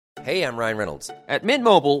Hey, I'm Ryan Reynolds. At Mint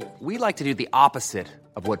Mobile, we like to do the opposite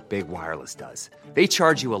of what Big Wireless does. They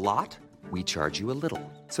charge you a lot, we charge you a little.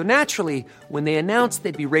 So naturally, when they announced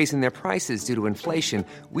they'd be raising their prices due to inflation,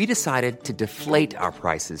 we decided to deflate our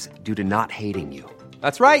prices due to not hating you.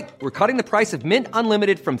 That's right. We're cutting the price of Mint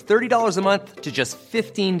Unlimited from $30 a month to just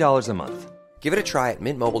 $15 a month. Give it a try at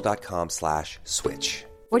mintmobile.com/switch.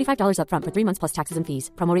 $45 up front for 3 months plus taxes and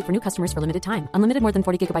fees. Promo rate for new customers for limited time. Unlimited more than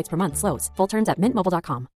 40 gigabytes per month. Slows full terms at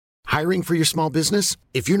mintmobile.com. Hiring for your small business?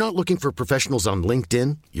 If you're not looking for professionals on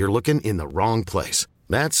LinkedIn, you're looking in the wrong place.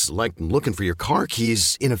 That's like looking for your car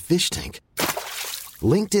keys in a fish tank.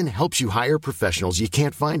 LinkedIn helps you hire professionals you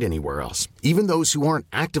can't find anywhere else, even those who aren't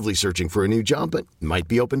actively searching for a new job but might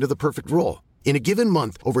be open to the perfect role. In a given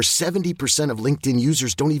month, over 70% of LinkedIn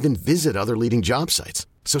users don't even visit other leading job sites.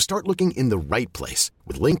 So start looking in the right place.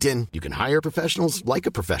 With LinkedIn, you can hire professionals like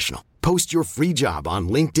a professional. Post your free job on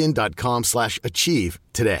linkedin.com/achieve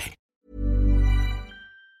today.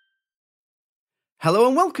 Hello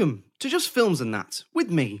and welcome to Just Films and That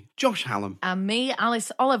with me, Josh Hallam. And me,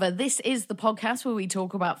 Alice Oliver. This is the podcast where we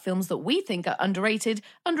talk about films that we think are underrated,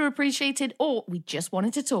 underappreciated, or we just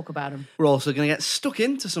wanted to talk about them. We're also going to get stuck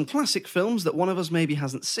into some classic films that one of us maybe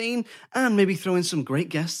hasn't seen and maybe throw in some great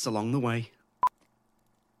guests along the way.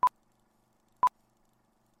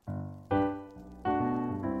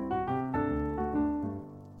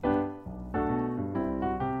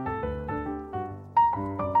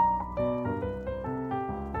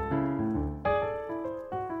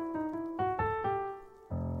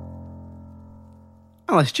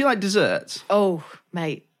 Alice, do you like desserts? Oh,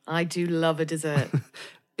 mate, I do love a dessert.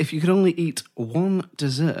 If you could only eat one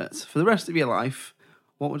dessert for the rest of your life,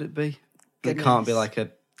 what would it be? Goodness. It can't be like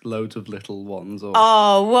a loads of little ones. Or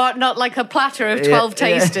Oh, what? Not like a platter of 12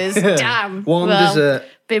 tasters? Yeah. Damn. One dessert.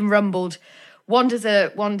 Been rumbled. One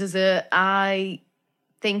dessert. I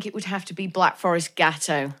think it would have to be Black Forest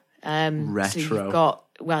Gatto. Retro. So you've got,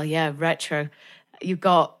 retro. You've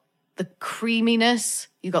got the creaminess,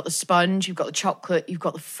 you've got the sponge, you've got the chocolate, you've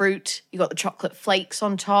got the fruit, you've got the chocolate flakes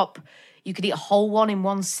on top. You could eat a whole one in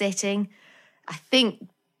one sitting. I think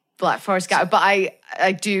Black Forest Gatto, but I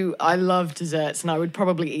love desserts, and I would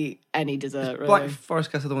probably eat any dessert, really. Black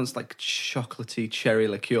Forest Gatto, the one's like chocolatey cherry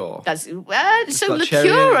liqueur. That's so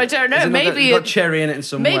liqueur. I don't know. Maybe it's got cherry in it in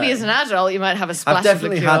some way. Maybe as an adult you might have a splash I've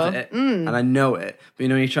definitely of liqueur. had it, and I know it. But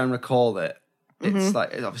when you try and recall it, it's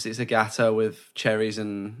like obviously it's a gatto with cherries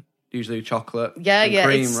and usually chocolate and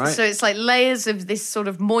cream, right? So it's like layers of this sort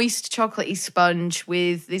of moist chocolatey sponge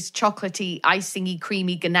with this chocolatey, icingy,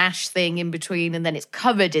 creamy ganache thing in between, and then it's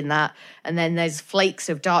covered in that, and then there's flakes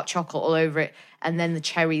of dark chocolate all over it, and then the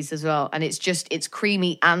cherries as well, and it's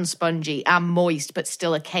creamy and spongy and moist, but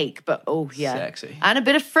still a cake, but sexy. And a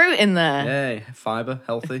bit of fruit in there. Yay, fibre,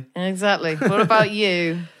 healthy. Exactly. What about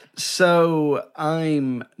you? So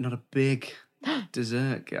I'm not a big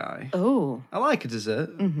dessert guy. Oh. I like a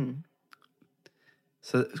dessert. Mm-hmm.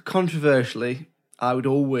 So controversially, I would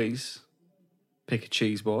always pick a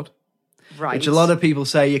cheese board. Right. Which a lot of people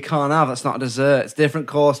say you can't have. That's not a dessert. It's a different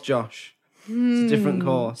course, Josh. It's a different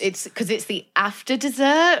course. It's because it's the after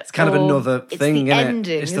dessert. It's kind of another thing, it's the isn't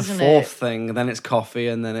ending, it? It's the isn't fourth it? thing, then it's coffee,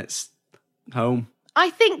 and then it's home.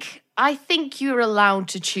 I think you're allowed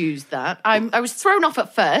to choose that. I was thrown off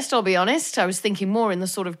at first, I'll be honest. I was thinking more in the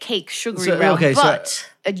sort of cake, sugary realm. Okay, but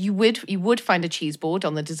you would find a cheese board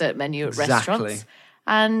on the dessert menu at restaurants.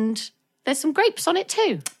 And there's some grapes on it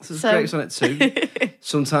too. There's grapes on it too.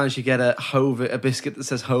 Sometimes you get a biscuit that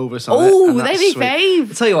says Hovis on it. Oh, they're my fave.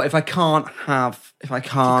 I'll tell you what, if I can't have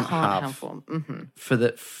one, for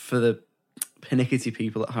the pernickety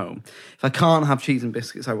people at home, if I can't have cheese and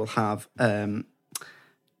biscuits, I will have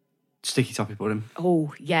sticky toffee pudding.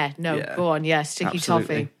 Oh, yeah. No, go on. Yeah, sticky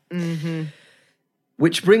absolutely. toffee. Mm-hmm.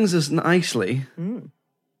 Which brings us nicely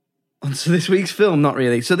onto this week's film. Not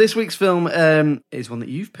really. So this week's film is one that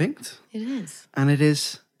you've picked. It is. And it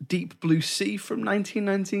is Deep Blue Sea from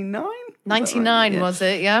 1999. 99, right? was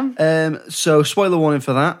it? Yeah. So spoiler warning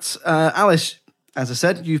for that. Alice, as I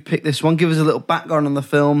said, you've picked this one. Give us a little background on the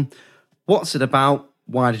film. What's it about?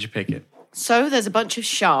 Why did you pick it? So there's a bunch of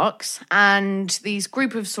sharks, and these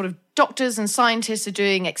group of sort of doctors and scientists are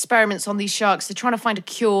doing experiments on these sharks. They're trying to find a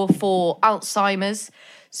cure for Alzheimer's.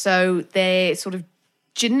 So they're sort of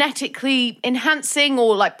genetically enhancing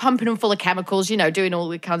or like pumping them full of chemicals, doing all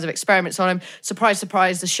the kinds of experiments on them. Surprise,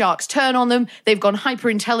 surprise, the sharks turn on them. They've gone hyper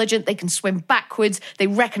intelligent. They can swim backwards. They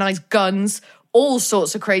recognize guns, all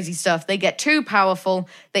sorts of crazy stuff. They get too powerful.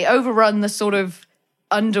 They overrun the sort of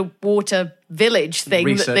underwater village thing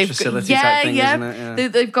research that they've facility type thing, isn't it? Yeah.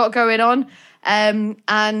 They've got going on,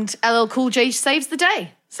 and LL Cool J saves the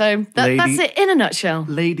day. So that's it in a nutshell.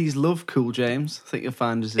 Ladies love Cool James. I think you'll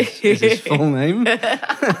find is his full name.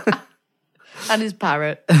 And his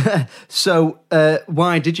parrot. So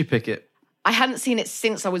why did you pick it? I hadn't seen it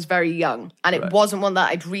since I was very young, and it wasn't one that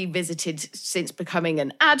I'd revisited since becoming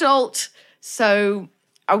an adult. So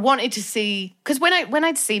I wanted to see, because when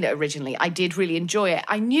I'd seen it originally, I did really enjoy it.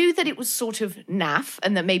 I knew that it was sort of naff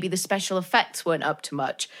and that maybe the special effects weren't up to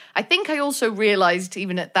much. I think I also realised,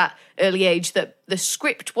 even at that early age, that the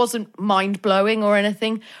script wasn't mind-blowing or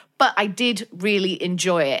anything, but I did really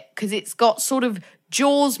enjoy it because it's got sort of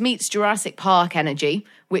Jaws meets Jurassic Park energy,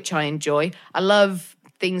 which I enjoy. I love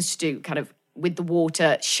things to do kind of with the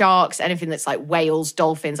water, sharks, anything that's like whales,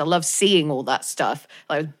 dolphins. I love seeing all that stuff.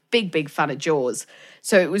 Like, I was a big fan of Jaws.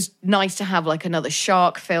 So it was nice to have like another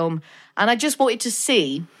shark film. And I just wanted to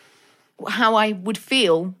see how I would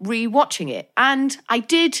feel rewatching it. And I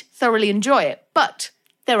did thoroughly enjoy it. But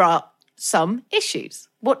there are some issues.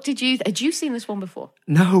 Had you seen this one before?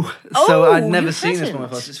 No. So I'd never seen this one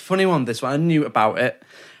before. It's a funny one, this one. I knew about it.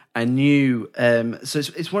 I knew, so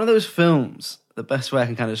it's one of those films, the best way I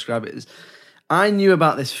can kind of describe it is, I knew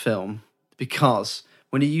about this film because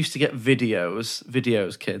when you used to get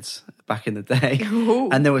videos, kids, back in the day,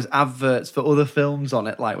 and there was adverts for other films on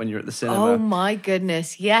it, like when you're at the cinema. Oh my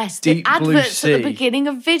goodness, yes. Deep the Blue adverts Sea. at the beginning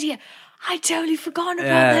of video. I'd totally forgotten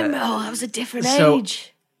about them. Oh, that was a different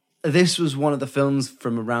age. This was one of the films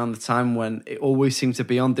from around the time when it always seemed to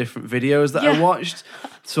be on different videos that I watched.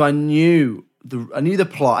 So I knew the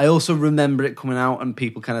plot. I also remember it coming out and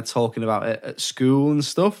people kind of talking about it at school and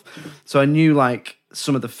stuff. So I knew like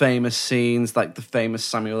some of the famous scenes, like the famous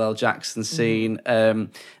Samuel L. Jackson scene, the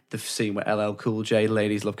scene where LL Cool J,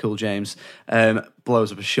 Ladies Love Cool James,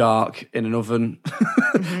 blows up a shark in an oven.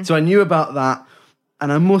 So I knew about that.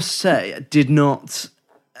 And I must say, I did not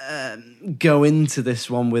go into this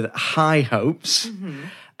one with high hopes,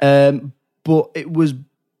 but it was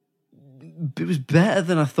better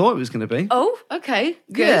than I thought it was going to be. Oh, okay,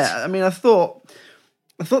 good. Yeah, I mean, I thought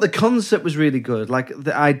the concept was really good. Like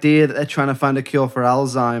the idea that they're trying to find a cure for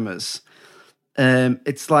Alzheimer's.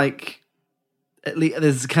 It's like, at least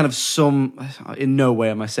there's kind of some. In no way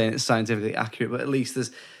am I saying it's scientifically accurate, but at least there's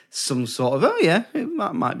some sort of, it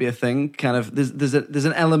might be a thing. Kind of, there's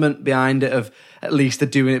an element behind it of at least they're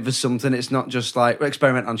doing it for something. It's not just like we're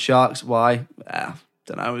experimenting on sharks. Why?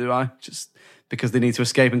 Don't know. Do I? Just because they need to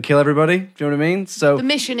escape and kill everybody. Do you know what I mean? So the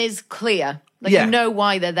mission is clear. Like you know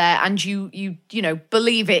why they're there, and you know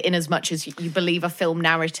believe it in as much as you believe a film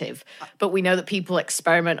narrative. But we know that people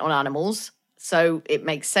experiment on animals, so it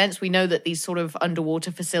makes sense. We know that these sort of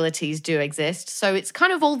underwater facilities do exist, so it's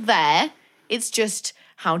kind of all there. It's just,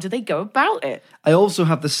 how do they go about it? I also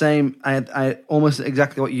have the same. I almost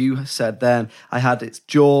exactly what you said. Then I had it's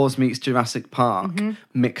Jaws meets Jurassic Park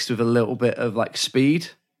mixed with a little bit of like Speed,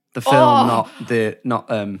 the film, not the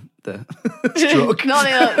struck, not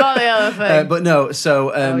the other thing. But no, so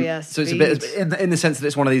so it's a bit in the sense that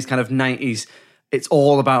it's one of these kind of 90s. It's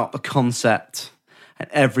all about the concept, and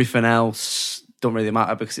everything else don't really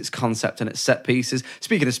matter because it's concept and it's set pieces.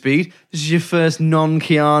 Speaking of Speed, this is your first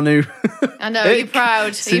non-Keanu. I know, you're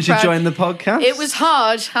proud. Since you joined the podcast. It was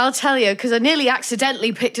hard, I'll tell you, because I nearly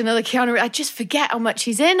accidentally picked another Keanu. I just forget how much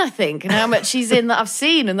he's in, I think, and how much he's in that I've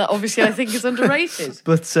seen, and that obviously I think is underrated.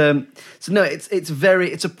 But, so no, it's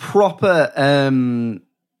a proper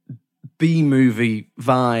B-movie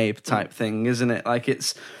vibe type thing, isn't it? Like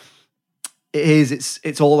it's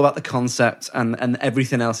all about the concept and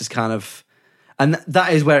everything else is kind of... And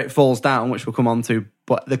that is where it falls down, which we'll come on to.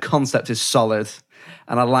 But the concept is solid,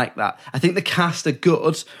 and I like that. I think the cast are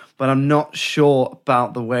good, but I'm not sure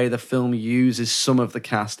about the way the film uses some of the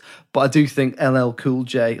cast. But I do think LL Cool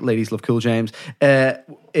J, Ladies Love Cool James,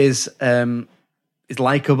 is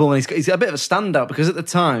likeable, and he's got a bit of a standout because at the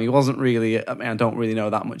time he wasn't really. I mean, I don't really know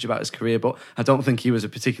that much about his career, but I don't think he was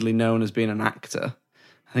particularly known as being an actor.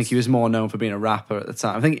 I think he was more known for being a rapper at the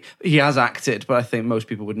time. I think he has acted, but I think most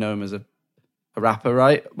people would know him as a rapper,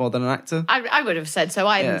 right? More than an actor? I would have said so.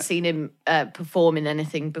 I hadn't seen him perform in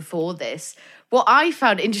anything before this. What I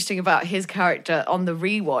found interesting about his character on the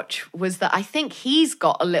rewatch was that I think he's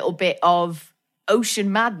got a little bit of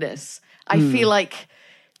ocean madness. I feel like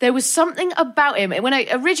there was something about him. And when I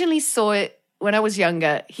originally saw it when I was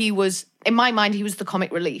younger, he was, in my mind, he was the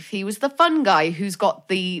comic relief. He was the fun guy who's got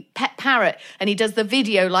the pet parrot, and he does the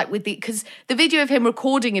video because the video of him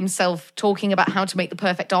recording himself talking about how to make the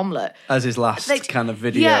perfect omelette. As his last kind of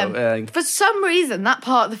video. Yeah, for some reason, that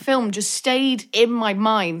part of the film just stayed in my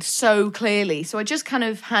mind so clearly. So I just kind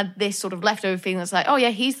of had this sort of leftover feeling that's like, oh yeah,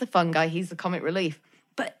 he's the fun guy, he's the comic relief.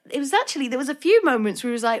 But it was actually, there was a few moments where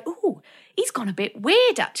he was like, oh, he's gone a bit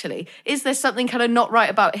weird, actually. Is there something kind of not right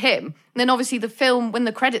about him? And then obviously the film, when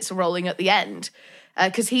the credits are rolling at the end,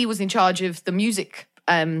 because he was in charge of the music,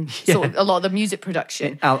 sort of a lot of the music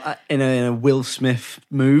production. In a Will Smith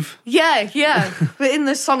move. Yeah. But in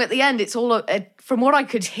the song at the end, it's all, from what I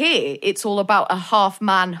could hear, it's all about a half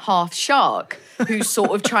man, half shark who's sort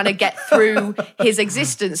of trying to get through his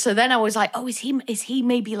existence. So then I was like, oh, is he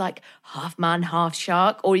maybe like half man, half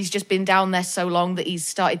shark? Or he's just been down there so long that he's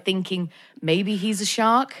started thinking maybe he's a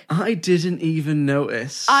shark? I didn't even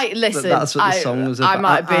notice. Listen, that's what the song was about. I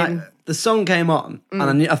might have been. The song came on,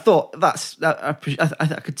 and I thought I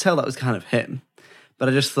could tell that was kind of him. But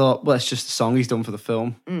I just thought, well, it's just a song he's done for the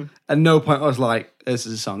film. At no point I was like, this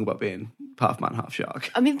is a song about being half man, half shark.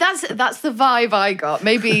 I mean, that's the vibe I got.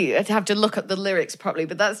 Maybe I'd have to look at the lyrics properly,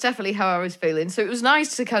 but that's definitely how I was feeling. So it was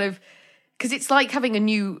nice to kind of, because it's like having a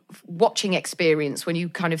new watching experience when you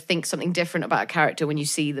kind of think something different about a character when you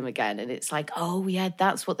see them again. And it's like, oh, yeah,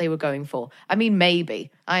 that's what they were going for. I mean, maybe.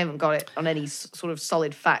 I haven't got it on any sort of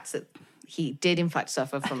solid facts that he did, in fact,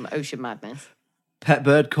 suffer from ocean madness. Pet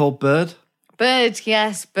bird called Bird? Bird,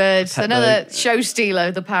 yes, Bird. Another show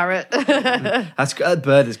stealer, the parrot.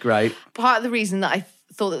 Bird is great. Part of the reason that I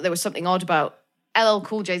thought that there was something odd about LL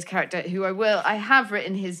Cool J's character, who I have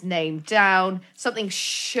written his name down, something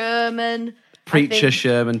Sherman. Preacher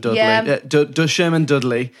Sherman Dudley. Yeah. Sherman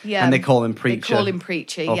Dudley, and they call him Preacher. They call him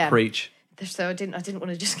Preacher, or Preach. So I didn't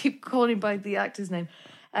want to just keep calling him by the actor's name.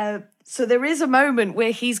 So there is a moment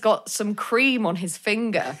where he's got some cream on his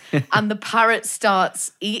finger and the parrot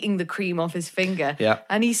starts eating the cream off his finger. Yeah.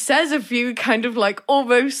 And he says a few kind of like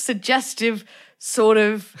almost suggestive sort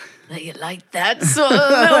of, you like that sort of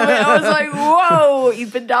little bit. I was like, whoa,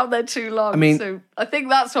 you've been down there too long. I mean, so I think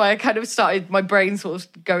that's why I kind of started my brain sort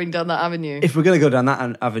of going down that avenue. If we're going to go down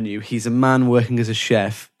that avenue, he's a man working as a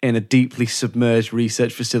chef in a deeply submerged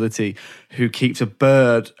research facility who keeps a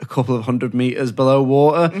bird a couple of 100 meters below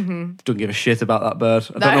water. Mm-hmm. Don't give a shit about that bird.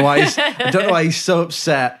 I don't know why he's so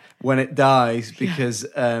upset when it dies, because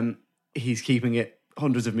he's keeping it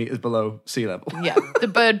hundreds of meters below sea level. Yeah, the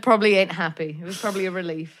bird probably ain't happy. It was probably a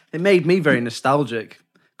relief. It made me very nostalgic.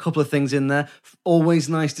 A couple of things in there. Always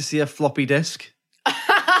nice to see a floppy disk.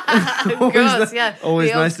 Always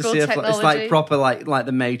nice to see a it's like proper like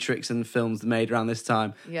the Matrix and films made around this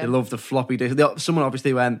time. Yeah. They love the floppy disk. Someone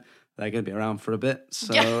obviously went, they're going to be around for a bit,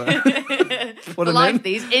 so put them in.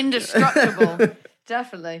 These indestructible.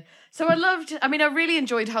 Definitely. So I really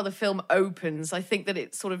enjoyed how the film opens. I think that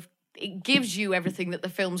it gives you everything that the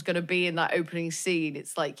film's going to be in that opening scene.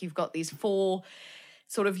 It's like you've got these 4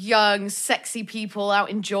 sort of young, sexy people out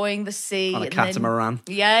enjoying the sea. On a catamaran.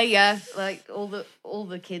 Yeah. Like all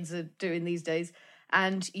the kids are doing these days.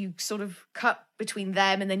 And you sort of cut between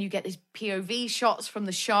them, and then you get these POV shots from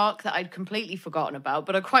the shark that I'd completely forgotten about.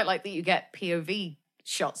 But I quite like that you get POV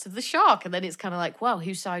shots of the shark. And then it's kind of like, well,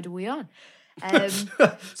 whose side are we on?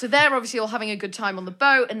 So they're obviously all having a good time on the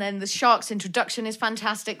boat, and then the shark's introduction is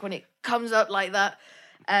fantastic when it comes up like that.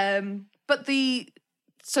 But the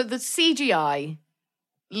CGI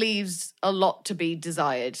leaves a lot to be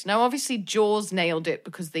desired. Now, obviously, Jaws nailed it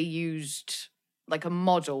because they used like a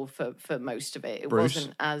model for most of it. It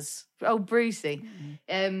wasn't as Brucey.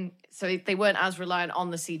 So they weren't as reliant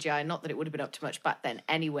on the CGI. Not that it would have been up to much back then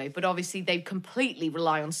anyway, but obviously they completely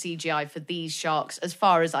rely on CGI for these sharks, as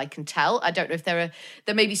far as I can tell. I don't know if there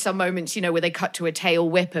may be some moments, where they cut to a tail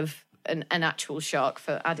whip of an actual shark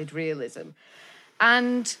for added realism.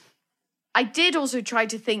 And I did also try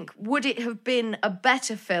to think, would it have been a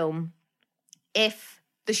better film if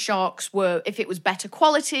the sharks if it was better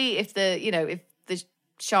quality, if the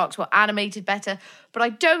sharks were animated better? But I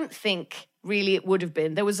don't think really it would have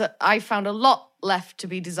been. I found a lot left to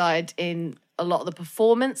be desired in a lot of the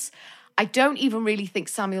performance. I don't even really think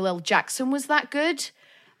Samuel L. Jackson was that good.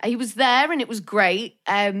 He was there and it was great,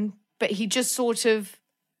 but he just sort of,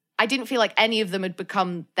 I didn't feel like any of them had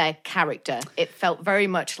become their character. It felt very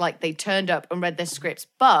much like they turned up and read their scripts.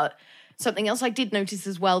 But something else I did notice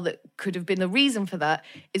as well that could have been the reason for that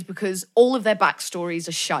is because all of their backstories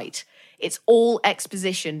are shite. It's all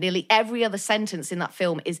exposition. Nearly every other sentence in that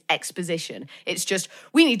film is exposition. It's just,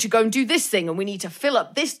 we need to go and do this thing and we need to fill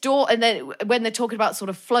up this door. And then when they're talking about sort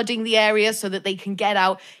of flooding the area so that they can get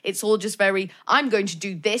out, it's all just very, I'm going to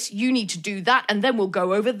do this, you need to do that, and then we'll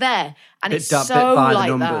go over there. And it's so like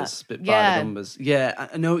that. Bit by the numbers. Yeah,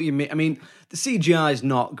 I know what you mean. I mean, the CGI is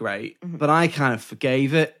not great, but I kind of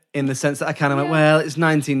forgave it in the sense that I kind of went, well, it's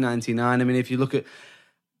 1999. I mean, if you look at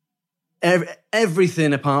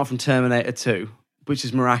everything apart from Terminator 2, which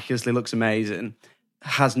is miraculously looks amazing,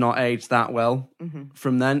 has not aged that well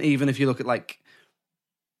from then. Even if you look at like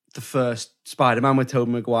the first Spider-Man with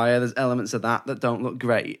Tobey Maguire. There's elements of that don't look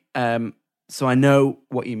great. So I know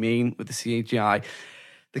what you mean with the CGI.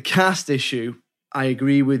 The cast issue, I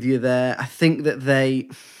agree with you there. I think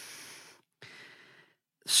that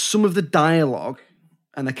some of the dialogue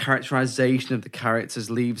and the characterization of the characters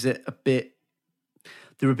leaves it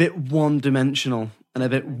they're a bit one-dimensional and a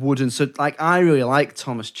bit wooden. So, like, I really like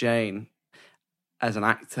Thomas Jane as an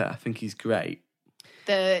actor. I think he's great.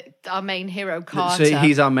 Our main hero, Carter. So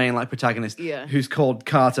he's our main protagonist, Yeah. who's called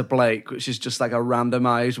Carter Blake, which is just like a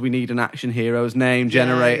randomized, we need an action hero's name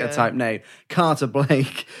generator type name. Carter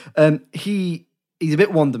Blake. He's a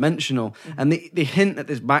bit one-dimensional, and they hint at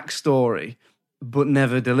this backstory, but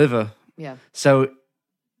never deliver. Yeah. So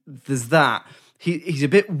there's that. He's a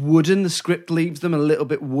bit wooden. The script leaves them a little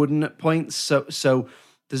bit wooden at points. So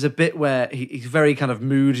there's a bit where he's very kind of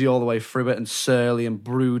moody all the way through it and surly and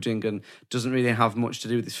brooding and doesn't really have much to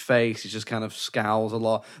do with his face. He just kind of scowls a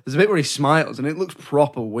lot. There's a bit where he smiles and it looks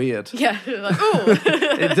proper weird. Yeah, like, oh.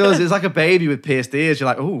 It does. It's like a baby with pierced ears. You're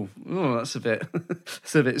like, oh, that's a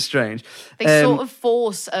bit strange. They sort of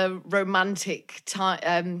force a romantic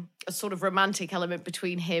a sort of romantic element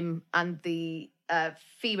between him and the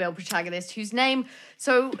female protagonist whose name,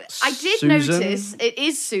 so I did Susan? notice it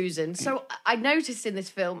is Susan. So I noticed in this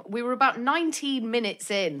film we were about 19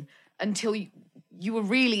 minutes in until you were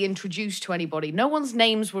really introduced to anybody. No one's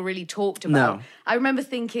names were really talked about. No. I remember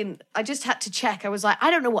thinking, I just had to check. I was like,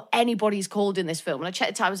 I don't know what anybody's called in this film. And I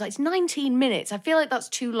checked the time. I was like, it's 19 minutes. I feel like that's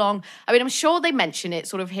too long. I mean, I'm sure they mention it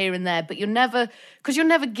sort of here and there, but you're never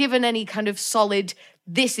given any kind of solid,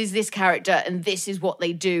 this is this character and this is what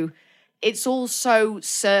they do. It's all so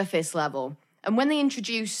surface level. And when they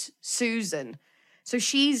introduce Susan, so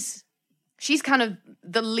she's kind of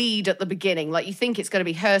the lead at the beginning. Like, you think it's going to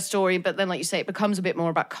be her story, but then, like you say, it becomes a bit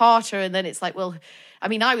more about Carter. And then it's like, well, I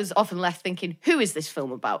mean, I was often left thinking, who is this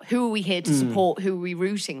film about? Who are we here to support? Who are we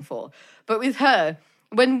rooting for? But with her,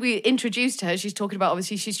 when we introduced her, she's talking about,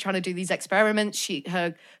 obviously, she's trying to do these experiments.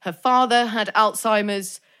 Her father had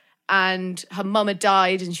Alzheimer's, and her mum had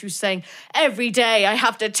died, and she was saying, every day I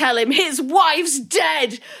have to tell him his wife's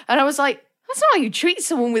dead. And I was like, that's not how you treat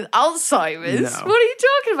someone with Alzheimer's. No. What are you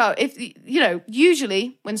talking about? If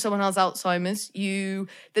usually when someone has Alzheimer's,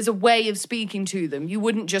 there's a way of speaking to them. You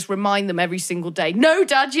wouldn't just remind them every single day, no,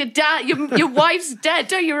 Dad, your wife's dead.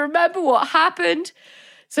 Don't you remember what happened?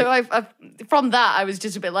 So I from that, I was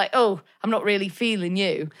just a bit like, oh, I'm not really feeling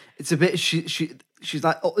you. It's a bit, she's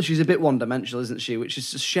a bit one-dimensional, isn't she? Which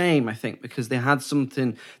is a shame, I think, because they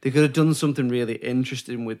could have done something really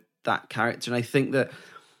interesting with that character. And I think that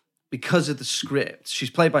because of the script, she's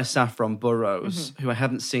played by Saffron Burrows, who I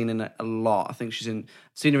haven't seen in a lot. I think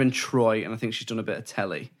seen her in Troy, and I think she's done a bit of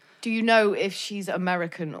telly. Do you know if she's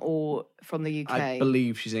American or from the UK? I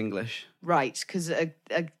believe she's English. Right, because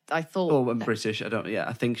I thought... Oh, I'm British.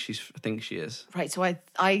 I think she is. Right, so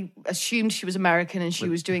I assumed she was American and she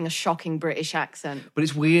was doing a shocking British accent. But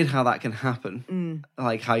it's weird how that can happen.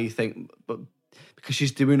 Like how you think, but because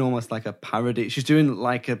she's doing almost like a parody. She's doing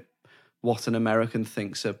like what an American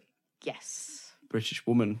thinks a British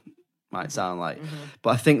woman might sound like.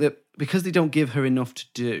 But I think that because they don't give her enough to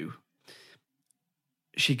do,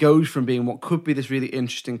 she goes from being what could be this really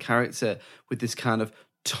interesting character with this kind of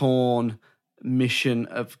torn mission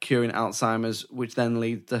of curing Alzheimer's, which then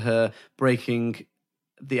leads to her breaking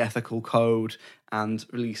the ethical code and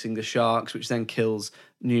releasing the sharks, which then kills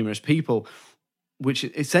numerous people, which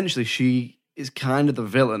essentially she is kind of the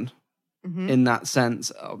villain in that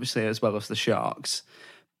sense, obviously, as well as the sharks.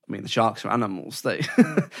 I mean, the sharks are animals. They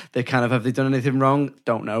kind of, have they done anything wrong?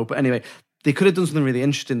 Don't know. But anyway, they could have done something really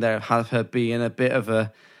interesting there, have her be in a bit of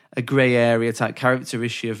a grey area type character.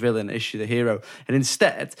 Is she a villain? Is she the hero? And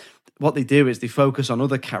instead, what they do is they focus on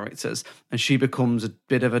other characters, and she becomes a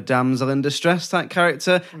bit of a damsel in distress type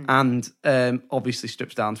character, and obviously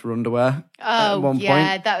strips down to her underwear at one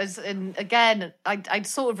point. That was, and again, I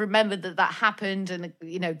sort of remembered that happened, and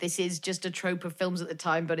this is just a trope of films at the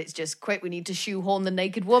time, but it's just quick, we need to shoehorn the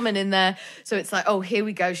naked woman in there. So it's like, oh, here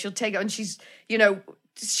we go, she'll take it, and she's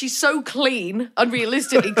so clean,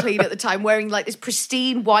 unrealistically clean at the time, wearing like this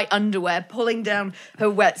pristine white underwear, pulling down her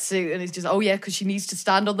wetsuit, and it's just, oh yeah, because she needs to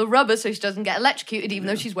stand on the rubber so she doesn't get electrocuted, even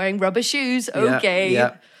though she's wearing rubber shoes. Okay.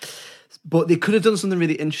 Yeah. But they could have done something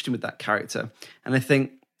really interesting with that character. And I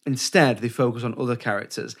think instead they focus on other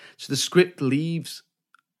characters. So the script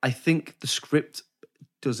I think the script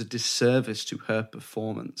does a disservice to her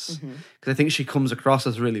performance. Because I think she comes across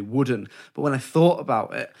as really wooden. But when I thought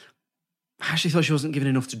about it, I actually thought she wasn't given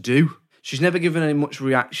enough to do. She's never given any much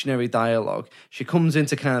reactionary dialogue. She comes in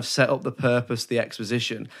to kind of set up the purpose, the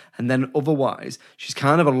exposition, and then otherwise she's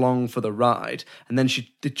kind of along for the ride. And then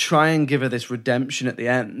they try and give her this redemption at the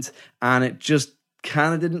end, and it just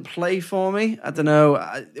kind of didn't play for me. I don't know.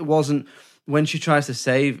 It wasn't when she tries to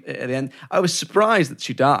save it at the end. I was surprised that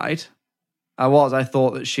she died. I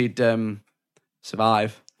thought that she'd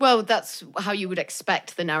survive. Well, that's how you would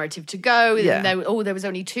expect the narrative to go. Yeah. There was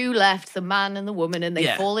only two left, the man and the woman, and they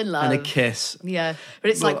fall in love. And a kiss. Yeah. But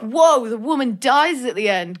it's like, whoa, the woman dies at the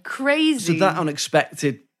end. Crazy. So that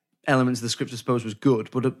unexpected element of the script, I suppose, was good.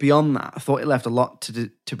 But beyond that, I thought it left a lot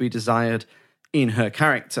to be desired in her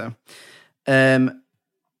character.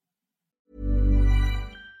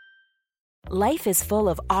 Life is full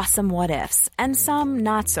of awesome what-ifs, and some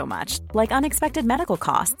not so much, like unexpected medical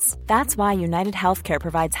costs. That's why United Healthcare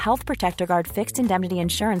provides Health Protector Guard fixed indemnity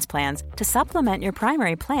insurance plans to supplement your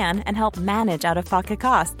primary plan and help manage out-of-pocket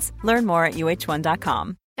costs. Learn more at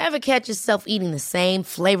uh1.com. Ever catch yourself eating the same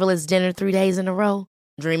flavorless dinner 3 days in a row?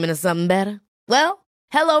 Dreaming of something better? Well,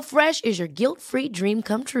 HelloFresh is your guilt-free dream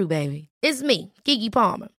come true, baby. It's me, Keke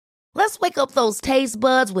Palmer. Let's wake up those taste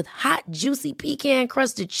buds with hot, juicy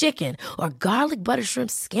pecan-crusted chicken or garlic butter shrimp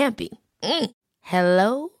scampi.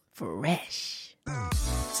 Hello Fresh.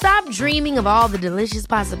 Stop dreaming of all the delicious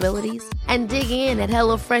possibilities and dig in at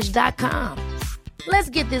HelloFresh.com. Let's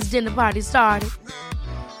get this dinner party started.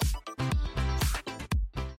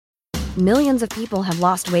 Millions of people have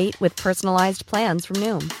lost weight with personalized plans from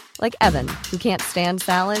Noom. Like Evan, who can't stand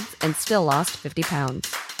salads and still lost 50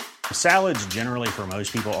 pounds. Salads generally for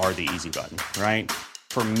most people are the easy button, right?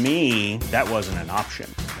 For me, that wasn't an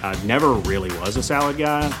option. I never really was a salad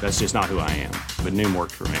guy. That's just not who I am. But Noom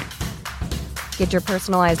worked for me. Get your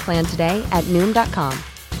personalized plan today at Noom.com.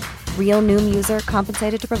 Real Noom user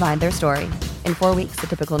compensated to provide their story. In 4 weeks, the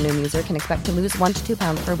typical Noom user can expect to lose 1 to 2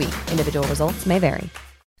 pounds per week. Individual results may vary.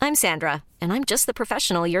 I'm Sandra, and I'm just the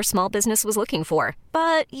professional your small business was looking for.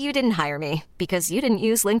 But you didn't hire me because you didn't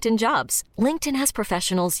use LinkedIn Jobs. LinkedIn has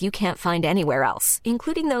professionals you can't find anywhere else,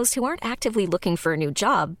 including those who aren't actively looking for a new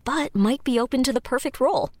job, but might be open to the perfect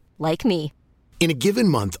role, like me. In a given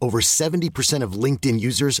month, over 70% of LinkedIn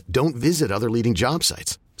users don't visit other leading job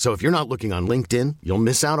sites. So if you're not looking on LinkedIn, you'll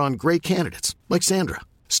miss out on great candidates like Sandra.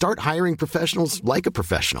 Start hiring professionals like a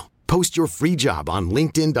professional. Post your free job on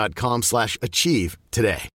linkedin.com/achieve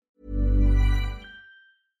today.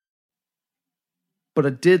 But I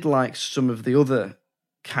did like some of the other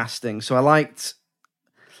casting. So I liked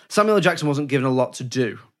Samuel L. Jackson wasn't given a lot to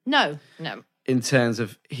do. No. In terms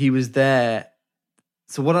of he was there.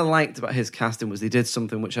 So what I liked about his casting was they did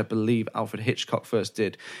something which I believe Alfred Hitchcock first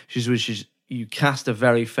did, which is you cast a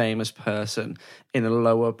very famous person in a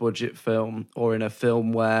lower budget film or in a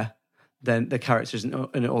film where then the character isn't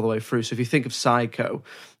in it all the way through. So if you think of Psycho,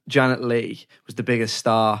 Janet Leigh was the biggest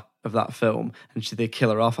star of that film, and they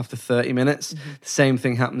kill her off after 30 minutes. Mm-hmm. The same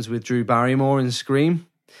thing happens with Drew Barrymore in Scream.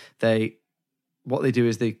 What they do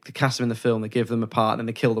is they cast them in the film, they give them a part, and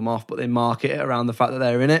they kill them off, but they market it around the fact that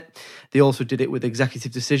they're in it. They also did it with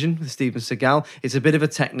Executive Decision with Steven Seagal. It's a bit of a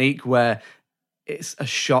technique where it's a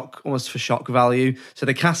shock, almost for shock value. So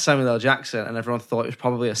they cast Samuel L. Jackson, and everyone thought it was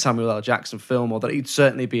probably a Samuel L. Jackson film, or that he'd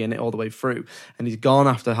certainly be in it all the way through. And he's gone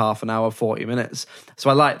after half an hour, 40 minutes. So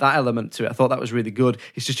I like that element to it. I thought that was really good.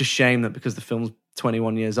 It's just a shame that because the film's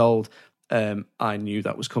 21 years old, I knew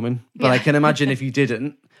that was coming. But yeah. I can imagine if you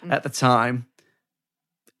didn't at the time,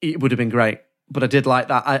 it would have been great. But I did like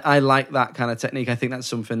that. I like that kind of technique. I think that's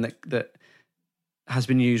something that has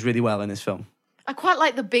been used really well in this film. I quite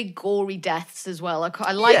like the big gory deaths as well.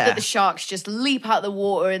 I like that the sharks just leap out of the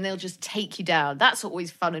water and they'll just take you down. That's always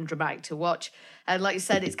fun and dramatic to watch. And like you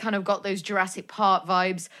said, it's kind of got those Jurassic Park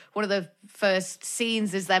vibes. One of the first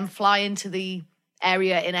scenes is them fly into the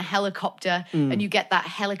area in a helicopter and you get that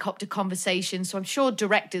helicopter conversation. So I'm sure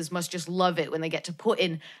directors must just love it when they get to put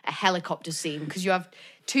in a helicopter scene, because you have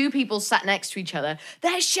two people sat next to each other.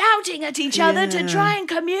 They're shouting at each other to try and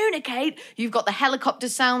communicate. You've got the helicopter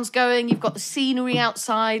sounds going. You've got the scenery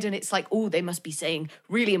outside. And it's like, oh, they must be saying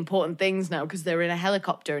really important things now because they're in a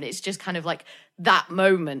helicopter. And it's just kind of like that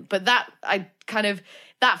moment. But that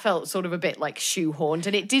felt sort of a bit like shoehorned.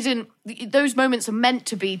 And it didn't... Those moments are meant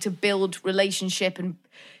to be to build relationship and,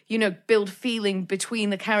 build feeling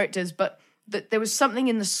between the characters. But there was something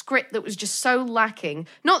in the script that was just so lacking.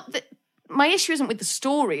 Not that... My issue isn't with the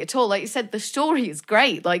story at all. Like you said, the story is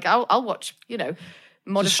great. Like I'll watch,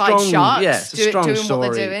 modified sharks doing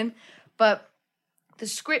what they're doing. But the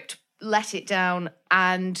script let it down,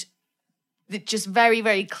 and the just very,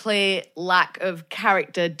 very clear lack of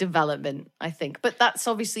character development, I think. But that's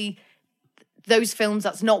obviously those films,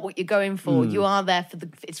 that's not what you're going for. You are there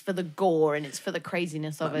it's for the gore and it's for the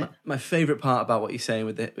craziness of it. My favourite part about what you're saying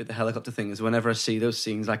with the helicopter thing is whenever I see those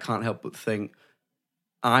scenes, I can't help but think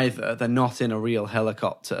either they're not in a real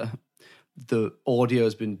helicopter, the audio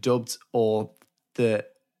has been dubbed, or the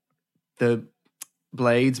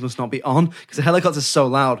blades must not be on, because the helicopter's so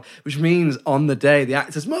loud, which means on the day the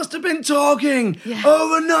actors must have been talking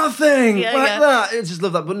over nothing that. I just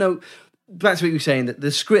love that. But no, back to what you were saying, that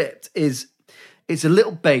the script it's a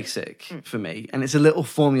little basic for me, and it's a little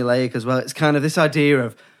formulaic as well. It's kind of this idea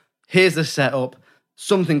of, here's the setup,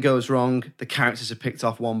 something goes wrong, the characters are picked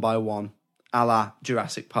off one by one, a la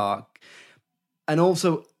Jurassic Park. And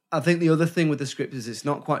also, I think the other thing with the script is it's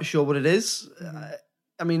not quite sure what it is.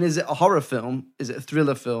 I mean, is it a horror film? Is it a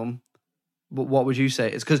thriller film? But what would you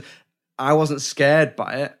say? It's because I wasn't scared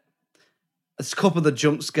by it. A couple of the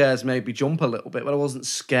jump scares made me jump a little bit, but I wasn't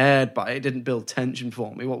scared by it. It didn't build tension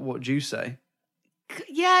for me. What would you say?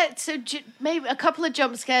 Yeah, so maybe a couple of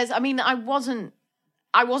jump scares. I mean, I wasn't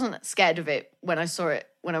scared of it when I saw it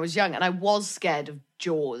when I was young, and I was scared of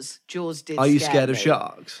Jaws. Jaws did. Are you scare scared me. of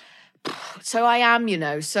sharks? So I am, you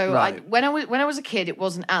know. So Right. when I was a kid, it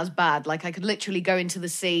wasn't as bad. Like I could literally go into the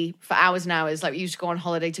sea for hours and hours. Like we used to go on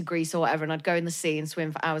holiday to Greece or whatever, and I'd go in the sea and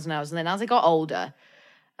swim for hours and hours. And then as I got older,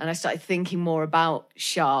 and I started thinking more about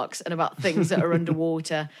sharks and about things that are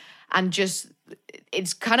underwater, and just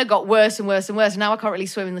it's kind of got worse and worse and worse. Now I can't really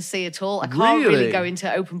swim in the sea at all. I can't really go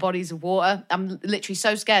into open bodies of water. I'm literally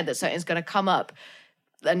so scared that something's going to come up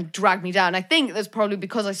and drag me down. I think that's probably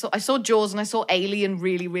because I saw Jaws and I saw Alien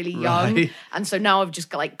really, really young. Right. And so now I've just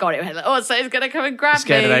got it. Like, oh, so it's going to come and grab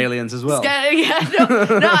Scared me. of aliens as well?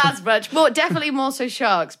 Not as much. Definitely more so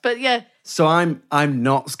sharks. But yeah. So I'm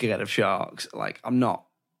not scared of sharks. Like I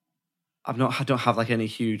don't have like any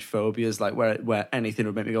huge phobias like where anything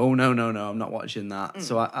would make me go, oh no, I'm not watching that.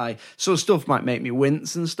 So I so stuff might make me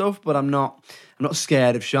wince and stuff, but I'm not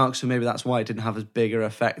scared of sharks. So maybe that's why it didn't have as bigger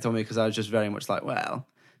effect on me, because I was just very much like, well,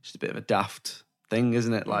 it's just a bit of a daft thing,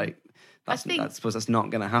 isn't it? Like I suppose that's not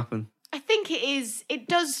going to happen. I think it is. It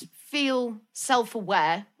does feel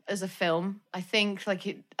self-aware as a film. I think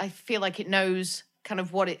I feel like it knows kind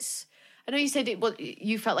of what it's. I know you said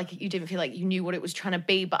you felt like you didn't feel like you knew what it was trying to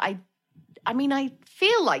be, but I mean, I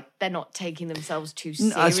feel like they're not taking themselves too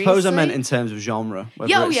seriously. I suppose I meant in terms of genre. Of what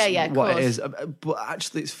course. it is. But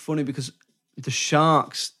actually, it's funny because the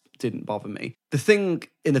sharks didn't bother me. The thing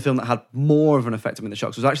in the film that had more of an effect on me than the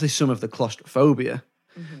sharks was actually some of the claustrophobia.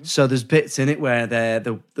 Mm-hmm. So there's bits in it where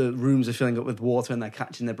the rooms are filling up with water and they're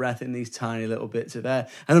catching their breath in these tiny little bits of air.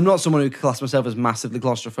 And I'm not someone who class myself as massively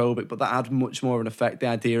claustrophobic, but that had much more of an effect. The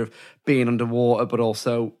idea of being underwater, but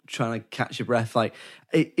also trying to catch your breath, like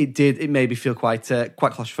it made me feel quite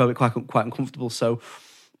claustrophobic, quite uncomfortable. So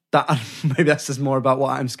that maybe that's just more about what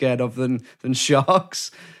I'm scared of than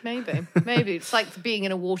sharks. Maybe it's like being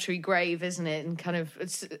in a watery grave, isn't it? And kind of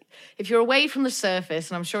if you're away from the surface,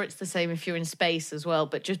 and I'm sure it's the same if you're in space as well.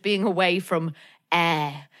 But just being away from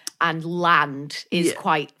air and land is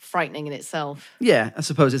quite frightening in itself. Yeah, I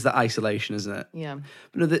suppose it's that isolation, isn't it? Yeah.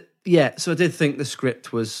 But no, so I did think the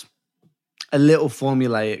script was a little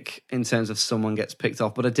formulaic in terms of someone gets picked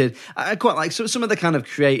off, but I quite like some of the kind of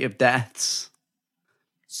creative deaths.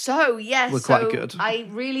 So, yes. Were quite good. I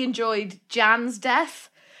really enjoyed Jan's death.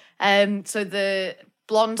 So the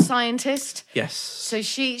blonde scientist. Yes. So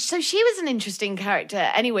she was an interesting character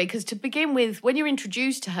anyway, because to begin with, when you're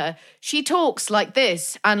introduced to her, she talks like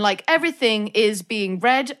this, and like everything is being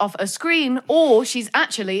read off a screen, or she's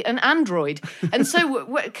actually an android. And so,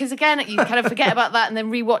 because again, you kind of forget about that, and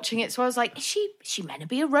then rewatching it. So I was like, is she meant to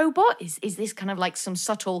be a robot? Is this kind of like some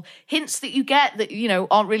subtle hints that you get that, you know,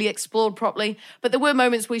 aren't really explored properly? But there were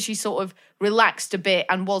moments where she sort of relaxed a bit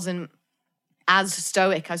and wasn't as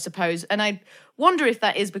stoic, I suppose. And I wonder if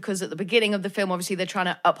that is because at the beginning of the film, obviously they're trying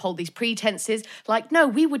to uphold these pretenses. Like, no,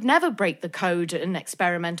 we would never break the code and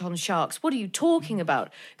experiment on sharks. What are you talking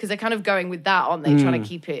about? Because they're kind of going with that, aren't they? Trying to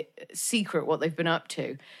keep it secret what they've been up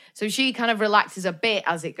to. So she kind of relaxes a bit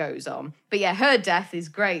as it goes on. But yeah, her death is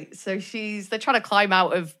great. So they're trying to climb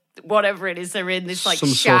out of whatever it is they're in, this like some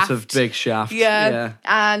shaft. sort of big shaft. Yeah.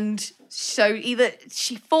 And so either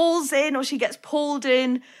she falls in or she gets pulled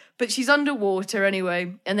in, but she's underwater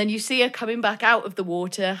anyway. And then you see her coming back out of the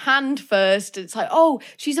water, hand first. It's like, oh,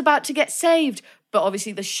 she's about to get saved. But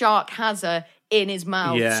obviously the shark has her in his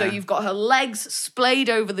mouth. Yeah. So you've got her legs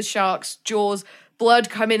splayed over the shark's jaws,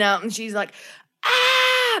 blood coming out, and she's like,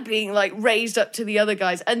 ah! being like raised up to the other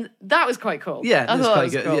guys, and that was quite cool. Yeah, I that's thought quite it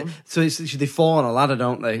was good. cool. Yeah. So they fall on a ladder,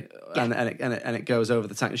 don't they? Yeah. And it goes over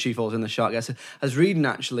the tank, and she falls in. The shark gets it. I was reading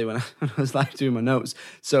actually when I was like doing my notes.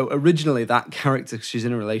 So originally that character, she's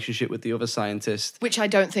in a relationship with the other scientist, Which I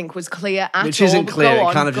don't think was clear at all. which isn't clear. Go It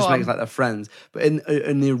on, kind of just go makes on. like they're friends. But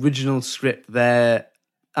in the original script, they're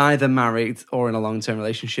either married or in a long-term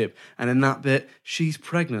relationship. And in that bit, she's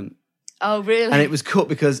pregnant. Oh, really? And it was cut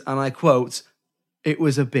because, and I quote, "It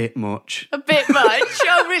was a bit much." A bit much.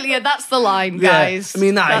 Oh, really? Yeah, that's the line, guys. Yeah. I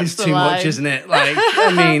mean, That's is the too much, line. isn't it? Like,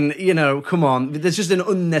 I mean, come on. There's just an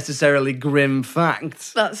unnecessarily grim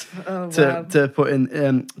fact That's wow. to put in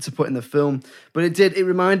the film. But it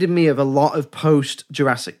reminded me of a lot of post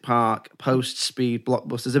Jurassic Park, post Speed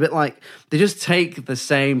blockbusters. A bit like they just take the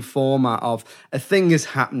same format of a thing is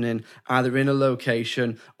happening either in a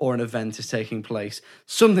location or an event is taking place.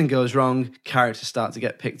 Something goes wrong, characters start to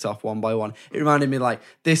get picked off one by one. It reminded me like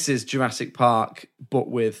this is Jurassic Park but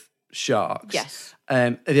with sharks. Yes.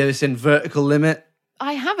 Have you ever seen Vertical Limit?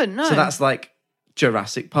 I haven't, no. So that's like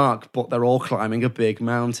Jurassic Park, but they're all climbing a big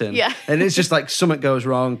mountain. Yeah. And it's just like something goes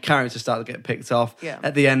wrong, characters start to get picked off. Yeah.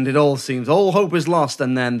 At the end, it all seems all hope is lost,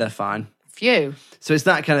 and then they're fine. Phew. So it's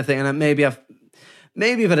that kind of thing. And maybe if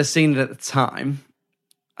I'd have seen it at the time,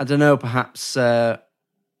 I don't know, perhaps it'd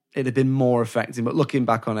have been more effective. But looking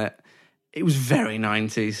back on it, it was very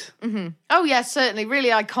 90s. Mm-hmm. Oh, yeah, certainly. Really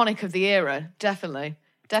iconic of the era. Definitely.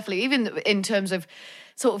 Even in terms of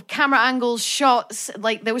sort of camera angles, shots,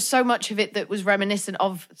 like there was so much of it that was reminiscent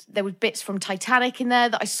of, there were bits from Titanic in there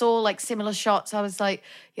that I saw, like similar shots. I was like,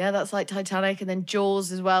 yeah, that's like Titanic. And then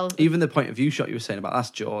Jaws as well. Even the point of view shot you were saying about,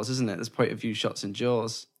 that's Jaws, isn't it? There's point of view shots in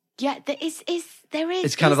Jaws. Yeah, there is.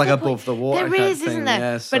 It's kind of like above the water There kind is, of thing, isn't there?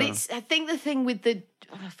 yeah, so- But I think the thing with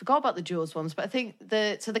I forgot about the Jaws ones, but I think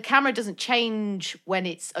the camera doesn't change when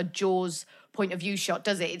it's a Jaws point of view shot,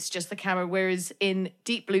 does it? It's just the camera. Whereas in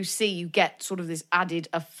Deep Blue Sea, you get sort of this added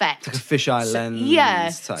effect. Like a fisheye lens. Yeah.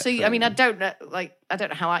 type So I mean, thing. I don't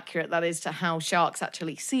know how accurate that is to how sharks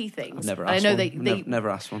actually see things. I've never And asked I know one. they Never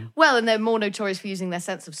asked one. well, and they're more notorious for using their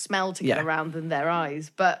sense of smell to get Yeah. around than their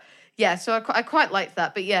eyes. But yeah, so I quite liked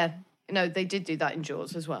that. But yeah, they did do that in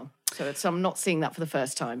Jaws as well. So I'm not seeing that for the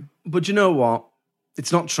first time. But you know what?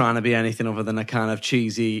 It's not trying to be anything other than a kind of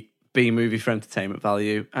cheesy B-movie for entertainment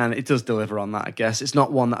value. And it does deliver on that, I guess. It's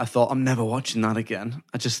not one that I thought, I'm never watching that again.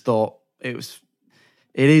 I just thought it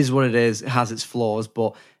is what it is. It has its flaws,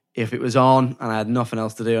 but if it was on and I had nothing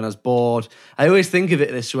else to do and I was bored, I always think of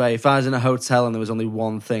it this way. If I was in a hotel and there was only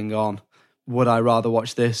one thing on, would I rather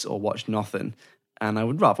watch this or watch nothing? And I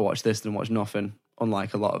would rather watch this than watch nothing,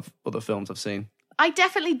 unlike a lot of other films I've seen. I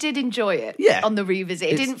definitely did enjoy it on the revisit.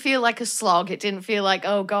 It didn't feel like a slog. It didn't feel like,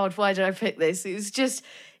 oh God, why did I pick this? It was just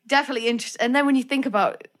definitely interesting. And then when you think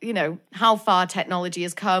about, how far technology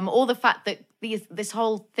has come, or the fact that this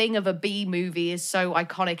whole thing of a B movie is so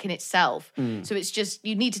iconic in itself. So it's just,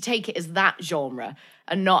 you need to take it as that genre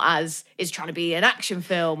and not as it's trying to be an action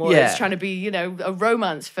film or it's trying to be, a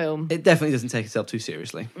romance film. It definitely doesn't take itself too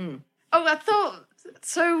seriously. Oh, I thought,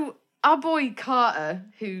 so our boy Carter,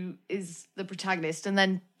 who is the protagonist, and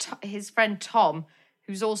then his friend Tom,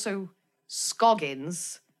 who's also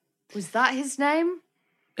Scoggins, was that his name?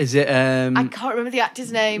 Is it I can't remember the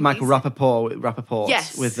actor's name. Michael Rappaport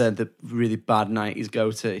Yes. with the really bad 90s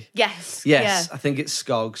goatee? Yes. Yes, Yeah. I think it's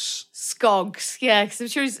Scoggs. Scoggs, yeah, because I'm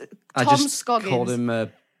sure he's I Tom just Scoggins. called him a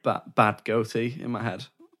bad goatee in my head.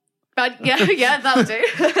 But yeah, that'll do.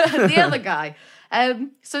 The other guy.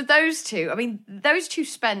 So those two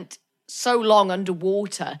spent so long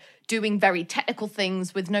underwater doing very technical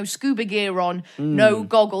things with no scuba gear on, no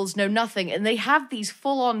goggles, no nothing. And they have these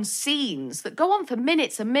full-on scenes that go on for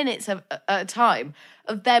minutes and minutes at a time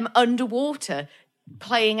of them underwater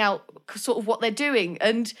playing out sort of what they're doing.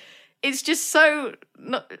 And it's just so,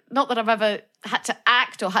 not that I've ever had to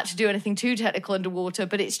act or had to do anything too technical underwater,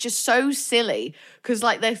 but it's just so silly because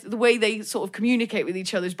like the way they sort of communicate with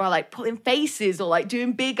each other is by like pulling faces or like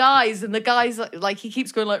doing big eyes, and the guy's like he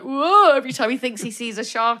keeps going like whoa every time he thinks he sees a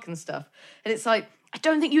shark and stuff. And it's like, I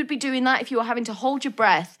don't think you'd be doing that if you were having to hold your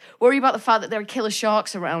breath, worry about the fact that there are killer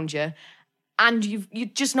sharks around you, and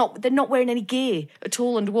they're not wearing any gear at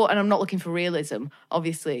all underwater. And I'm not looking for realism,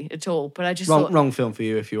 obviously, at all. But I just thought, wrong film for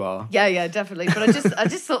you if you are. Yeah, definitely. But I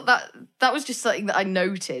just thought that was just something that I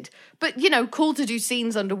noted. But cool to do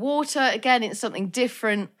scenes underwater. Again, it's something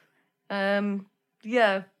different. I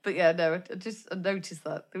noticed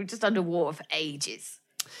that they were just underwater for ages.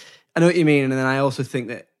 I know what you mean, and then I also think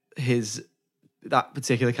that that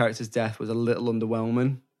particular character's death was a little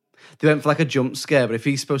underwhelming. They went for like a jump scare, but if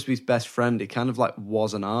he's supposed to be his best friend, he kind of like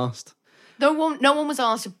wasn't arsed. No one was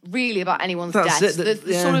asked really about anyone's That's deaths. it,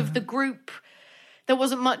 The sort of the group, there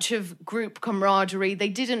wasn't much of group camaraderie. They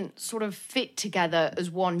didn't sort of fit together as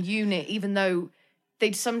one unit, even though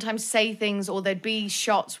they'd sometimes say things, or there'd be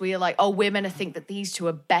shots where you're like, oh, we're meant to think that these two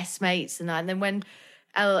are best mates and that. And then when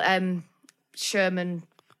Sherman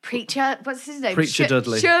Preacher, what's his name? Preacher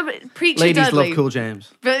Dudley. Preacher Ladies Dudley. love Cool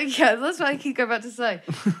James. But yeah, that's what I keep going back to say.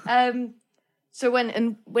 So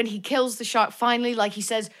when he kills the shark, finally, like he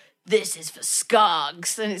says, "This is for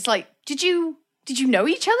Skargs," and it's like, did you know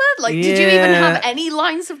each other? Like, did you even have any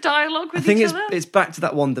lines of dialogue with each other? I think it's back to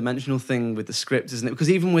that one-dimensional thing with the script, isn't it? Because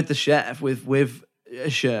even with the chef, with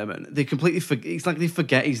Sherman, they completely forget. It's like they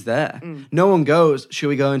forget he's there. No one goes, "Should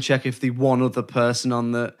we go and check if the one other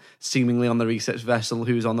person seemingly on the research vessel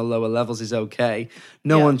who's on the lower levels is okay?"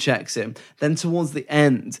 No one checks him. Then towards the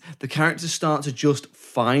end, the characters start to just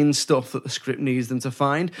find stuff that the script needs them to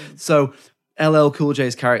find. So LL Cool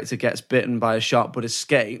J's character gets bitten by a shark but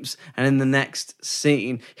escapes, and in the next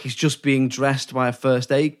scene, he's just being dressed by a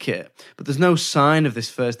first aid kit. But there's no sign of this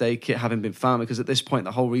first aid kit having been found, because at this point,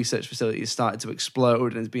 the whole research facility has started to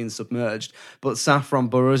explode and is being submerged. But Saffron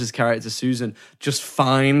Burrows' character, Susan, just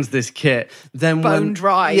finds this kit. Then bone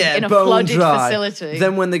dry in a flooded facility.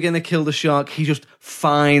 Then when they're going to kill the shark, he just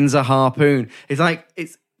finds a harpoon.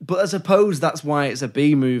 But I suppose that's why it's a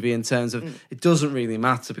B movie in terms of it doesn't really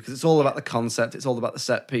matter, because it's all about the concept, it's all about the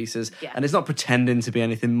set pieces, and it's not pretending to be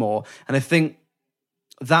anything more. And I think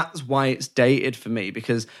that's why it's dated for me,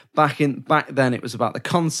 because back then it was about the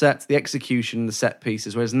concept, the execution, the set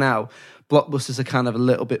pieces, whereas now blockbusters are kind of a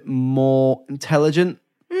little bit more intelligent.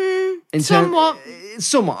 Somewhat.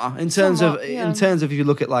 In terms of if you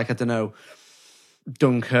look at, like, I don't know,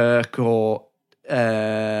 Dunkirk or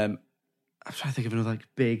I'm trying to think of another, like,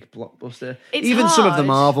 big blockbuster. It's even hard. some of the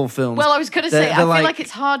Marvel films. Well, I was going to say, I feel like it's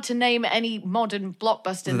hard to name any modern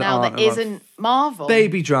blockbuster now that isn't Marvel.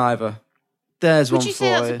 Baby Driver. There's one for you. Would you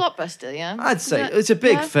say that's a blockbuster, yeah? I'd say it's a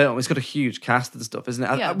big film. It's got a huge cast and stuff, isn't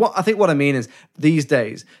it? Yeah. I think what I mean is, these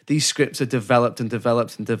days, these scripts are developed and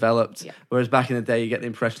developed and developed, whereas back in the day, you get the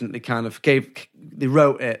impression that they kind of they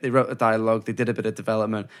wrote a dialogue, they did a bit of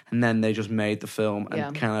development, and then they just made the film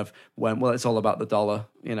and kind of went, well, it's all about the dollar,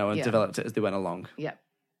 and developed it as they went along. Yeah.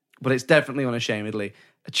 But it's definitely, unashamedly,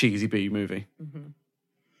 a cheesy B movie. Mm-hmm.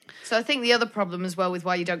 So I think the other problem as well with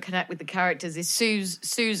why you don't connect with the characters is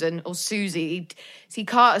Susan or Susie. See,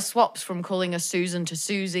 Carter swaps from calling her Susan to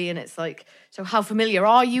Susie, and it's like, so how familiar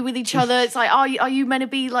are you with each other? It's like, are you meant to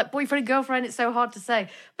be like boyfriend and girlfriend? It's so hard to say.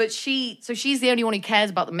 But she's the only one who cares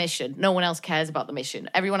about the mission. No one else cares about the mission.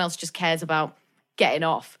 Everyone else just cares about getting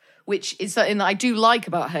off, which is something that I do like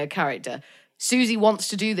about her character. Susie wants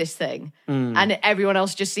to do this thing, and everyone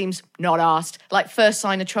else just seems not asked. Like, first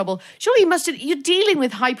sign of trouble. Surely you're dealing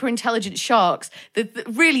with hyper-intelligent sharks. The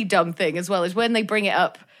really dumb thing as well is when they bring it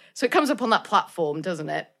up. So it comes up on that platform, doesn't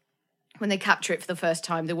it? When they capture it for the first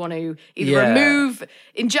time, they want to either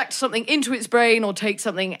inject something into its brain or take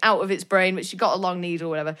something out of its brain, which you got a long needle or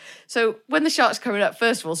whatever. So when the shark's coming up,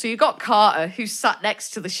 first of all, so you've got Carter, who's sat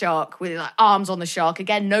next to the shark with, like, arms on the shark.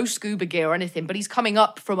 Again, no scuba gear or anything, but he's coming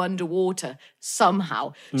up from underwater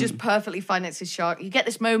somehow, just perfectly fine next to the shark. You get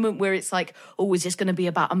this moment where it's like, oh, is this going to be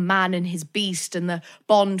about a man and his beast and the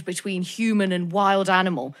bond between human and wild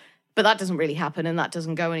animal? But that doesn't really happen, and that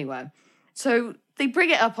doesn't go anywhere. So they bring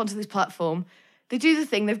it up onto this platform. They do the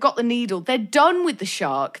thing. They've got the needle. They're done with the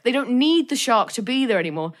shark. They don't need the shark to be there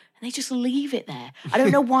anymore. And they just leave it there. I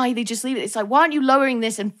don't know why they just leave it. It's like, why aren't you lowering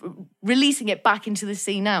this and releasing it back into the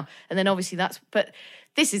sea now? And then obviously but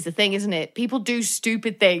this is the thing, isn't it? People do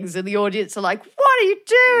stupid things and the audience are like, what are you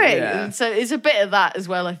doing? Yeah. And so it's a bit of that as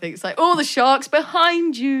well, I think. It's like, oh, the shark's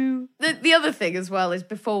behind you. The other thing as well is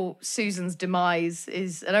before Susan's demise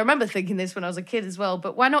is, and I remember thinking this when I was a kid as well,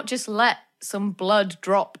 but why not just let some blood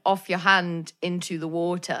drop off your hand into the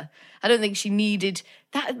water? I don't think she needed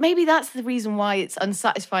that. Maybe that's the reason why it's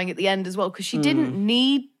unsatisfying at the end as well, because she didn't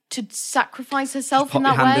need to sacrifice herself in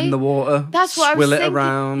that way. Pop your hand in the water. That's what I was thinking. Swill it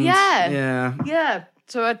around. Yeah.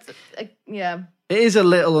 So it is a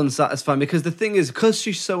little unsatisfying, because the thing is, because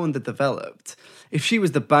she's so underdeveloped, if she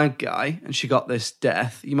was the bad guy and she got this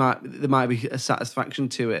death, there might be a satisfaction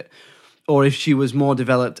to it. Or if she was more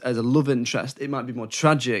developed as a love interest, it might be more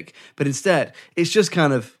tragic. But instead, it's just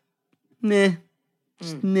kind of, meh. Do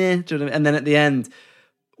you know what I mean? And then at the end,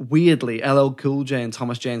 weirdly, LL Cool J and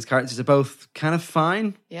Thomas Jane's characters are both kind of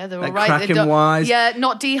fine. Yeah, they were like right. Kraken-wise. Yeah,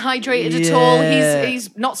 not dehydrated at all.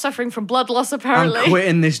 He's not suffering from blood loss, apparently. I'm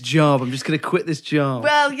quitting this job. I'm just going to quit this job.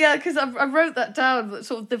 Well, yeah, because I wrote that down.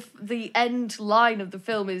 Sort of the end line of the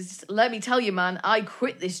film is, let me tell you, man, I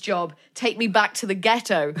quit this job. Take me back to the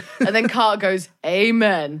ghetto. And then Carter goes,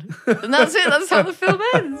 amen. And that's it. That's how the film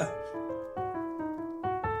ends.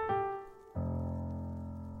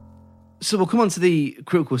 So we'll come on to the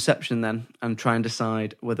critical reception then and try and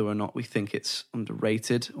decide whether or not we think it's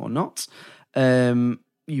underrated or not.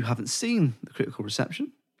 You haven't seen the critical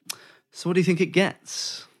reception. So what do you think it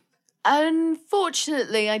gets?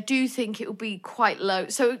 Unfortunately, I do think it will be quite low.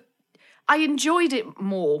 So I enjoyed it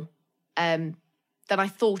more than I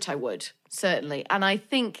thought I would, certainly. And I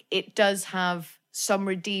think it does have some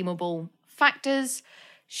redeemable factors.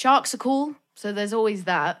 Sharks are cool, so there's always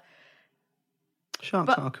that.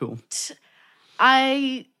 Sharks are cool.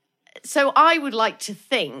 I would like to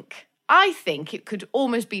think, I think it could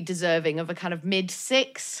almost be deserving of a kind of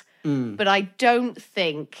mid-6, but I don't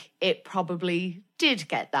think it probably did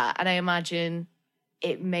get that. And I imagine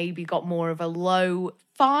it maybe got more of a low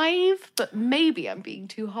 5, but maybe I'm being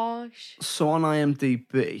too harsh. So on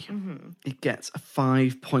IMDb, it gets a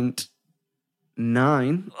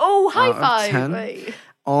 5.9. Oh, high five! 10. Mate.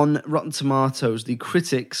 On Rotten Tomatoes, the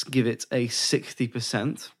critics give it a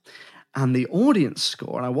 60%, and the audience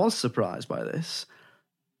score, and I was surprised by this,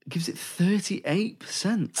 gives it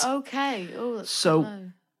 38%. Okay. Oh, that's so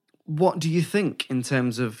low. What do you think in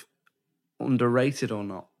terms of underrated or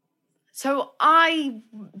not? So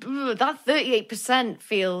that 38%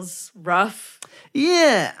 feels rough.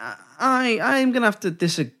 Yeah, I'm going to have to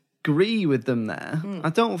disagree with them there.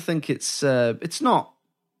 I don't think it's not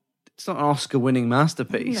an Oscar-winning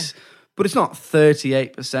masterpiece, but it's not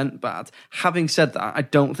 38% bad. Having said that, I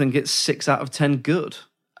don't think it's 6 out of 10 good.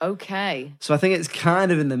 Okay. So I think it's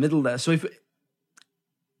kind of in the middle there. So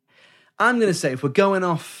I'm going to say if we're going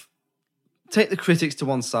off, take the critics to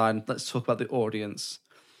one side, and let's talk about the audience.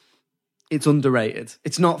 It's underrated.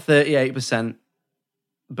 It's not 38%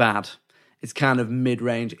 bad. It's kind of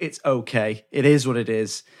mid-range. It's okay. It is what it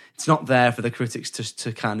is. It's not there for the critics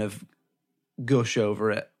to kind of gush over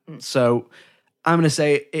it. So I'm going to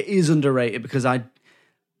say it is underrated because it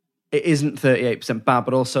isn't 38% bad,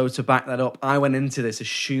 but also to back that up, I went into this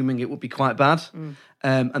assuming it would be quite bad.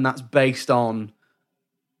 And that's based on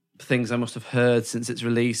things I must have heard since its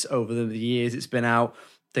release over the years it's been out,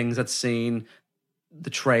 things I'd seen, the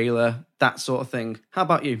trailer, that sort of thing. How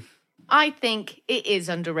about you? I think it is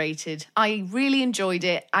underrated. I really enjoyed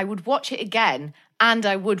it. I would watch it again, and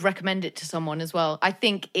I would recommend it to someone as well. I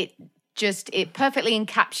think it perfectly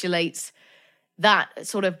encapsulates that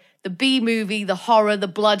sort of the B movie, the horror, the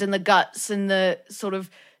blood and the guts, and the sort of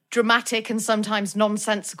dramatic and sometimes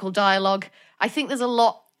nonsensical dialogue. I think there's a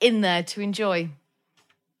lot in there to enjoy.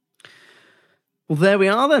 Well, there we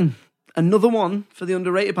are then. Another one for the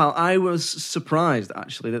underrated pile. I was surprised,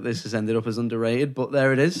 actually, that this has ended up as underrated, but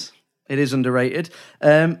there it is. It is underrated.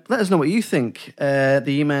 Let us know what you think. The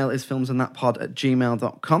email is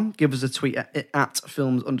filmsandthatpod@gmail.com. Give us a tweet at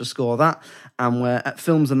films_that. And we're at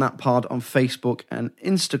filmsandthatpod on Facebook and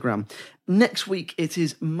Instagram. Next week, it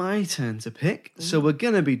is my turn to pick. So we're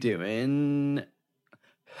going to be doing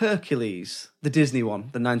Hercules, the Disney one,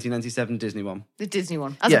 the 1997 Disney one. The Disney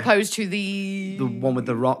one, as opposed to the one with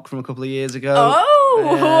The Rock from a couple of years ago.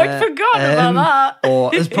 I forgot about that.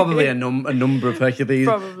 Or there's probably a number of Hercules.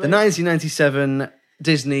 Probably. The 1997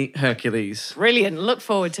 Disney Hercules. Brilliant. Look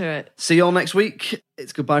forward to it. See you all next week.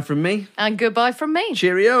 It's goodbye from me. And goodbye from me.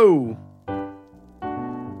 Cheerio.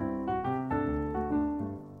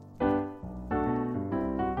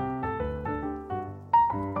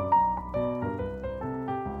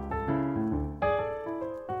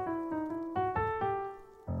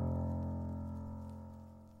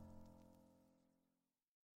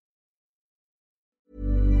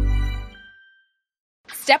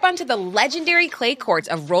 Step onto the legendary clay courts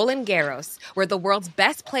of Roland Garros, where the world's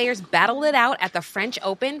best players battle it out at the French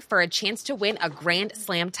Open for a chance to win a Grand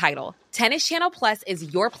Slam title. Tennis Channel Plus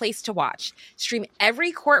is your place to watch. Stream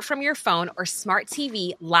every court from your phone or smart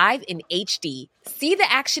TV live in HD. See the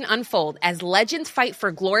action unfold as legends fight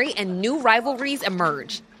for glory and new rivalries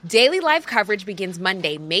emerge. Daily live coverage begins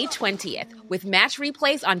Monday, May 20th, with match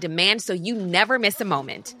replays on demand so you never miss a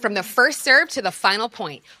moment. From the first serve to the final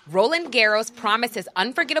point, Roland Garros promises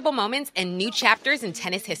unforgettable moments and new chapters in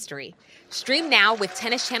tennis history. Stream now with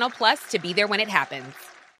Tennis Channel Plus to be there when it happens.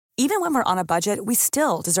 Even when we're on a budget, we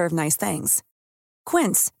still deserve nice things.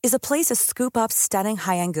 Quince is a place to scoop up stunning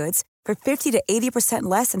high-end goods for 50 to 80%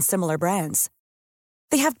 less than similar brands.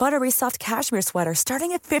 They have buttery soft cashmere sweaters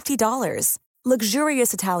starting at $50,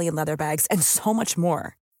 luxurious Italian leather bags, and so much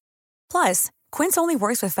more. Plus, Quince only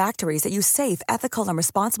works with factories that use safe, ethical, and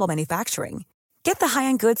responsible manufacturing. Get the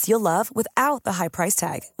high-end goods you'll love without the high price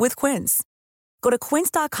tag with Quince. Go to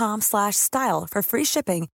quince.com/style for free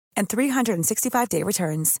shipping and 365-day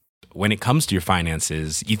returns. When it comes to your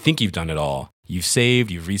finances, you think you've done it all. You've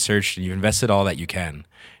saved, you've researched, and you've invested all that you can.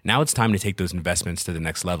 Now it's time to take those investments to the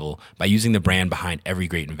next level by using the brand behind every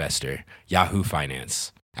great investor, Yahoo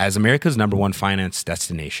Finance. As America's #1 finance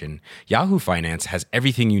destination, Yahoo Finance has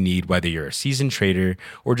everything you need, whether you're a seasoned trader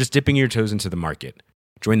or just dipping your toes into the market.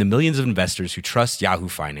 Join the millions of investors who trust Yahoo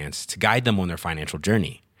Finance to guide them on their financial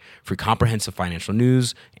journey. For comprehensive financial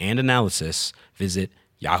news and analysis, visit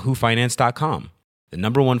yahoofinance.com, the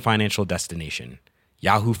 #1 financial destination,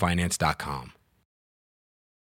 yahoofinance.com.